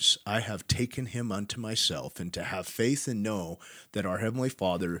remembrance, I have taken him unto myself, and to have faith and know that our Heavenly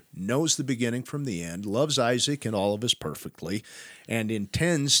Father knows the beginning from the end, loves Isaac and all of us perfectly, and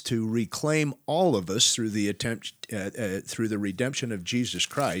intends to reclaim all of us through the redemption of Jesus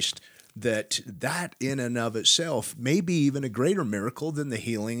Christ. That in and of itself may be even a greater miracle than the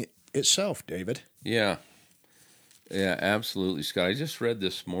healing itself, David. Yeah, absolutely, Scott. I just read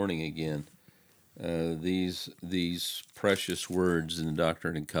this morning again these precious words in the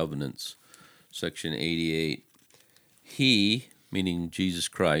Doctrine and Covenants, section 88. He, meaning Jesus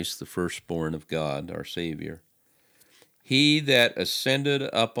Christ, the firstborn of God, our Savior, he that ascended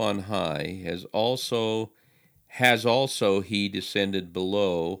up on high has also he descended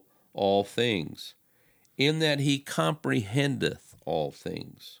below all things, in that he comprehendeth all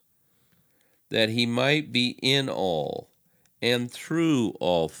things, that he might be in all, and through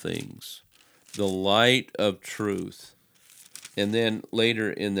all things, the light of truth. And then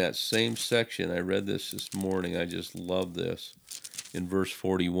later in that same section, I read this morning, I just love this, in verse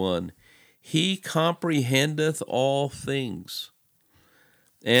 41, he comprehendeth all things,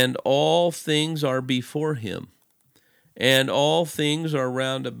 and all things are before him, and all things are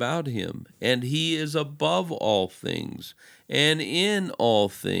round about him, and he is above all things, and in all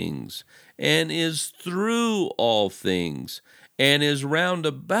things, and is through all things, and is round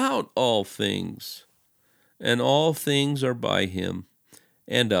about all things. and all things are by him,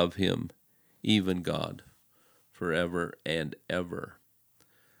 and of him, even God, forever and ever.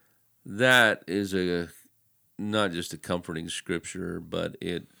 That is not just a comforting scripture, but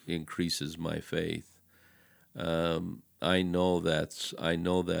it increases my faith. I know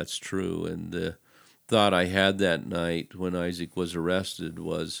that's true. And the thought I had that night when Isaac was arrested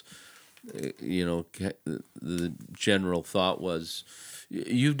was, the general thought was,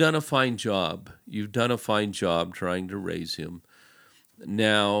 you've done a fine job. You've done a fine job trying to raise him.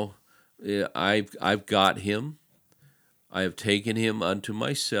 Now, I've got him. I have taken him unto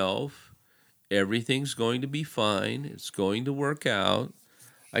myself. Everything's going to be fine. It's going to work out.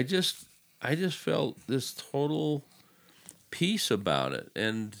 I just felt this total peace about it,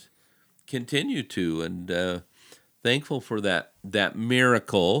 and continue to, and thankful for that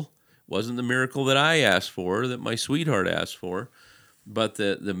miracle. Wasn't the miracle that I asked for, that my sweetheart asked for, but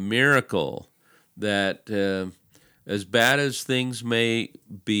the miracle that as bad as things may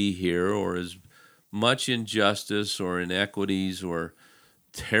be here, or as much injustice or inequities or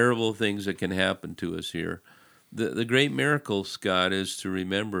terrible things that can happen to us here, the great miracle, Scott, is to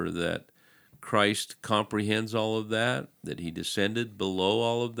remember that Christ comprehends all of that, that he descended below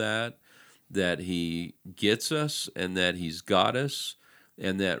all of that, that he gets us and that he's got us,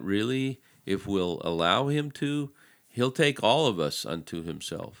 and that really, if we'll allow him to, he'll take all of us unto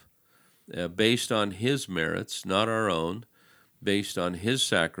himself, based on his merits, not our own, based on his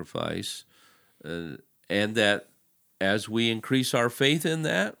sacrifice, and that as we increase our faith in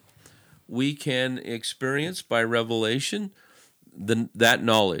that, we can experience by revelation that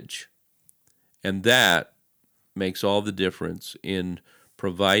knowledge. And that makes all the difference in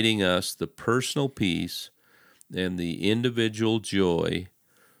providing us the personal peace and the individual joy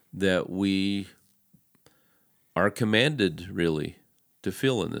that we are commanded, really, to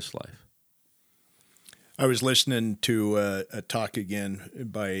feel in this life. I was listening to a talk again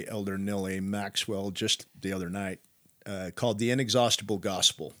by Elder Neil Maxwell just the other night called The Inexhaustible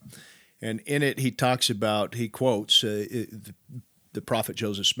Gospel. And in it, he quotes the prophet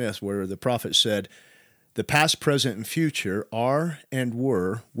Joseph Smith, where the prophet said, "The past, present, and future are and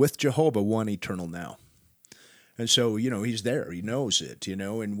were with Jehovah one eternal now." And so, he's there. He knows it,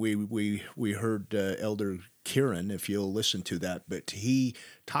 and we heard Elder Kieran, if you'll listen to that, but he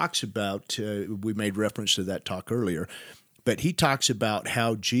talks about, we made reference to that talk earlier, but he talks about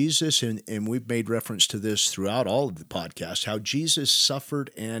how Jesus, and we've made reference to this throughout all of the podcasts, how Jesus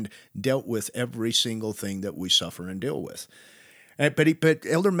suffered and dealt with every single thing that we suffer and deal with. But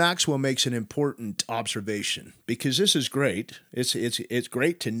Elder Maxwell makes an important observation, because this is great. It's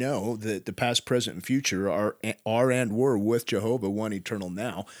great to know that the past, present, and future are and were with Jehovah one eternal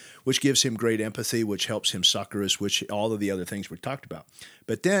now, which gives him great empathy, which helps him succor us, which all of the other things we talked about.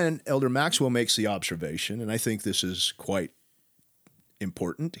 But then Elder Maxwell makes the observation, and I think this is quite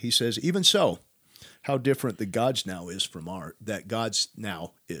important. He says, even so, how different God's now is from ours.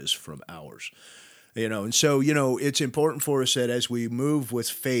 And so, it's important for us that as we move with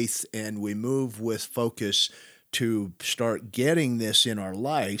faith and we move with focus to start getting this in our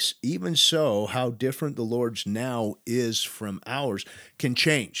lives, even so, how different the Lord's now is from ours can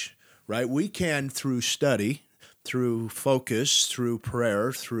change, right? We can, through study, through focus, through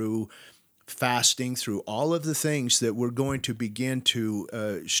prayer, through fasting, through all of the things that we're going to begin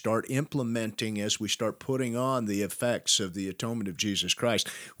to start implementing as we start putting on the effects of the atonement of Jesus Christ,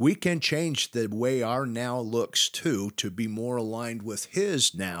 we can change the way our now looks to be more aligned with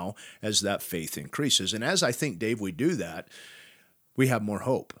his now as that faith increases. And as I think, Dave, we do that, we have more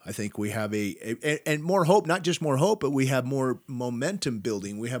hope. I think we have and more hope, not just more hope, but we have more momentum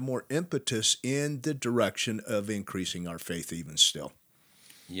building. We have more impetus in the direction of increasing our faith even still.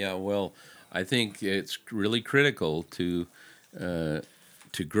 Yeah, well, I think it's really critical to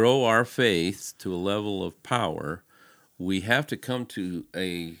grow our faith to a level of power. We have to come to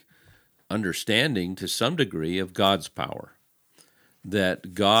a understanding, to some degree, of God's power,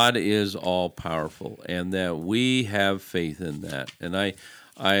 that God is all powerful, and that we have faith in that. And I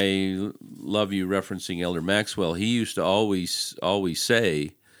love you referencing Elder Maxwell. He used to always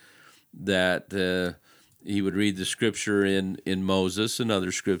say that. He would read the scripture in Moses and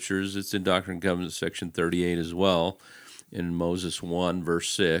other scriptures. It's in Doctrine and Covenants, section 38 as well, in Moses 1, verse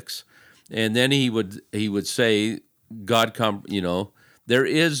 6. And then he would say, there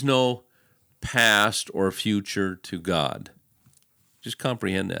is no past or future to God. Just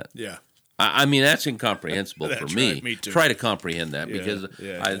comprehend that. Yeah. I mean, that's incomprehensible for me. Right, me too. Try to comprehend that, because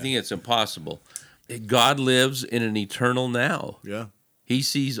I think it's impossible. God lives in an eternal now. Yeah. He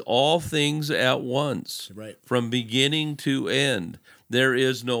sees all things at once, right, from beginning to end. There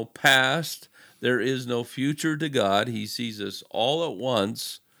is no past, There is no future to God. He sees us all at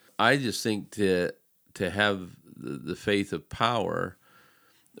once. I just think to have the faith of power,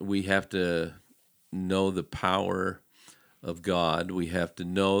 we have to know the power of God. We have to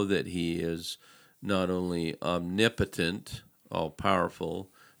know that He is not only omnipotent, all-powerful,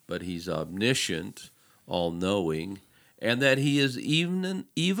 but He's omniscient, all-knowing, and that He is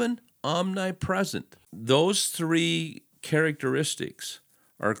even omnipresent. Those three characteristics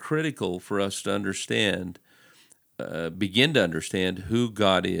are critical for us to understand, begin to understand who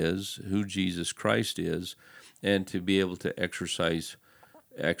God is, who Jesus Christ is, and to be able to exercise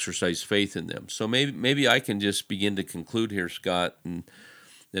faith in them. So maybe I can just begin to conclude here, Scott, and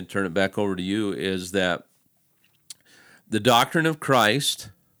then turn it back over to you, is that the doctrine of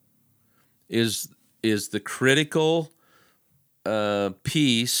Christ is the critical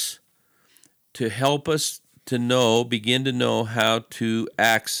piece to help us to begin to know how to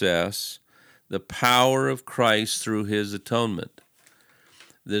access the power of Christ through His atonement.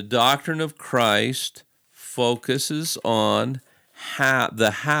 The doctrine of Christ focuses on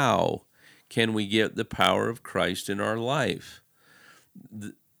how can we get the power of Christ in our life.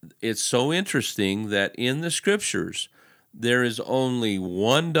 It's so interesting that in the Scriptures, there is only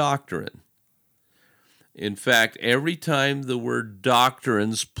one doctrine. In fact, every time the word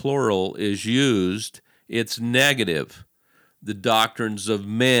doctrines, plural, is used, it's negative. The doctrines of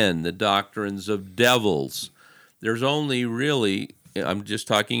men, the doctrines of devils. There's only really, I'm just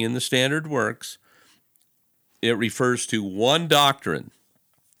talking in the standard works, it refers to one doctrine,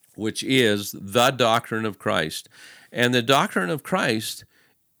 which is the doctrine of Christ. And the doctrine of Christ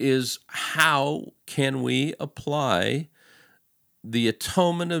is how can we apply the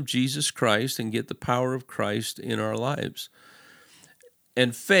atonement of Jesus Christ and get the power of Christ in our lives.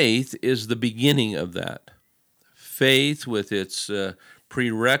 And faith is the beginning of that. Faith with its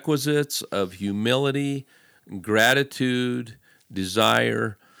prerequisites of humility, gratitude,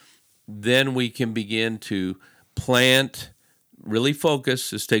 desire. Then we can begin to plant, really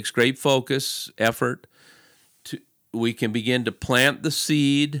focus. This takes great focus, effort. We can begin to plant the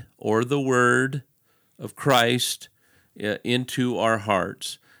seed or the word of Christ into our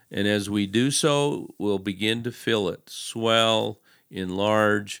hearts. And as we do so, we'll begin to feel it swell,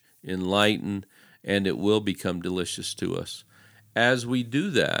 enlarge, enlighten, and it will become delicious to us. As we do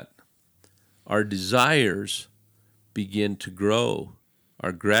that, our desires begin to grow.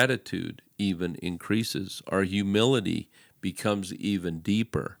 Our gratitude even increases. Our humility becomes even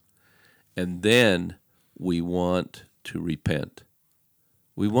deeper. And then we want to repent.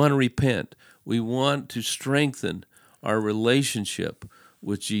 We want to repent. We want to strengthen our relationship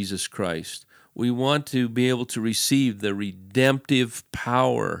with Jesus Christ. We want to be able to receive the redemptive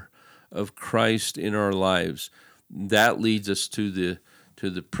power of Christ in our lives. That leads us to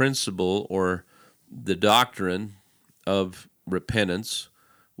the principle or the doctrine of repentance,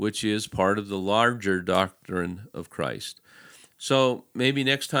 which is part of the larger doctrine of Christ. So maybe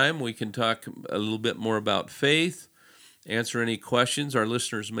next time we can talk a little bit more about faith, answer any questions our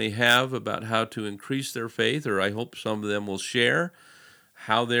listeners may have about how to increase their faith, or I hope some of them will share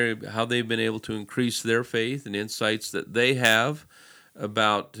how they've been able to increase their faith and insights that they have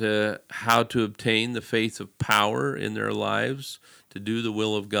about how to obtain the faith of power in their lives to do the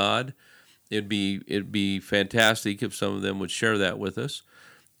will of God. It'd be fantastic if some of them would share that with us.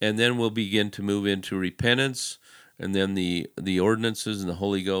 And then we'll begin to move into repentance, and then the ordinances and the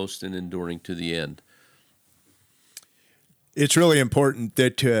Holy Ghost, and enduring to the end. It's really important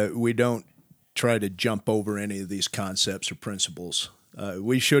that we don't try to jump over any of these concepts or principles.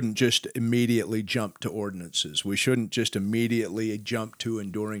 We shouldn't just immediately jump to ordinances. We shouldn't just immediately jump to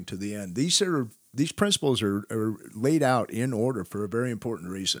enduring to the end. These principles are laid out in order for a very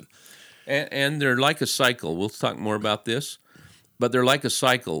important reason. And they're like a cycle. We'll talk more about this. But they're like a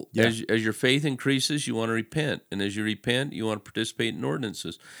cycle. Yeah. As your faith increases, you want to repent. And as you repent, you want to participate in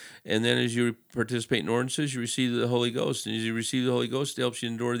ordinances. And then as you participate in ordinances, you receive the Holy Ghost. And as you receive the Holy Ghost, it helps you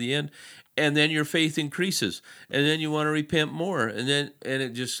endure the end. And then your faith increases. And then you want to repent more. And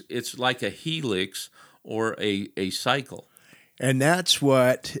it's like a helix or a cycle. And that's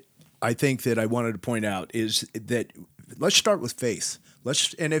what I think that I wanted to point out is that let's start with faith.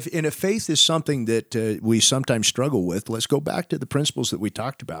 If faith is something that we sometimes struggle with, let's go back to the principles that we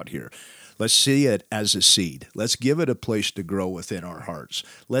talked about here. Let's see it as a seed. Let's give it a place to grow within our hearts.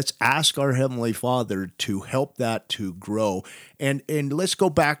 Let's ask our Heavenly Father to help that to grow. And let's go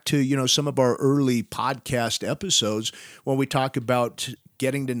back to, some of our early podcast episodes when we talk about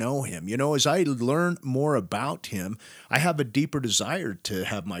getting to know Him. As I learn more about Him, I have a deeper desire to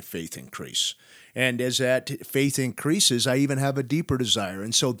have my faith increase. And as that faith increases, I even have a deeper desire.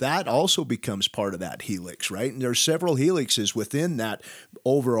 And so that also becomes part of that helix, right? And there are several helixes within that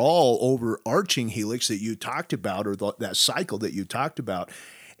overall overarching helix that you talked about, or that cycle that you talked about.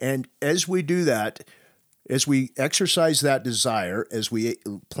 And as we do that, as we exercise that desire, as we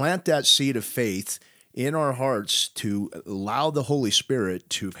plant that seed of faith in our hearts to allow the Holy Spirit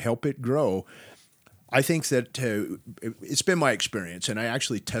to help it grow, I think that it's been my experience, and I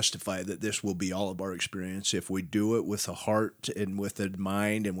actually testify that this will be all of our experience if we do it with a heart and with a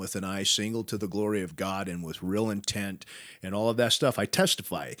mind and with an eye single to the glory of God and with real intent and all of that stuff. I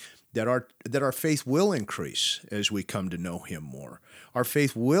testify that our faith will increase as we come to know Him more. Our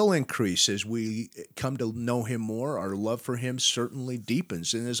faith will increase as we come to know Him more. Our love for Him certainly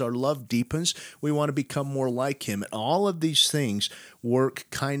deepens. And as our love deepens, we want to become more like Him. And all of these things work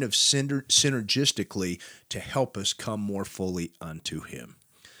kind of synergistically to help us come more fully unto Him.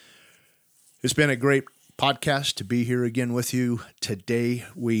 It's been a great podcast to be here again with you today.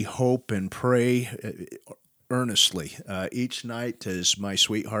 We hope and pray earnestly each night as my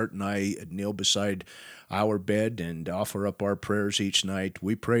sweetheart and I kneel beside our bed and offer up our prayers each night.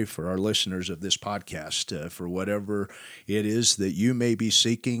 We pray for our listeners of this podcast, for whatever it is that you may be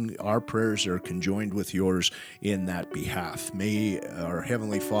seeking. Our prayers are conjoined with yours in that behalf. May our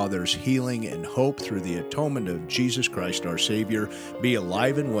Heavenly Father's healing and hope through the atonement of Jesus Christ, our Savior, be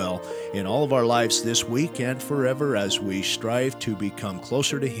alive and well in all of our lives this week and forever as we strive to become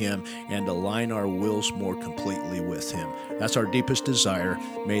closer to Him and align our wills more completely with Him. That's our deepest desire.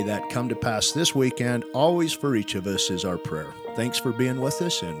 May that come to pass this weekend. Always for each of us is our prayer. Thanks for being with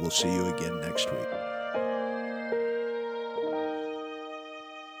us, and we'll see you again next week.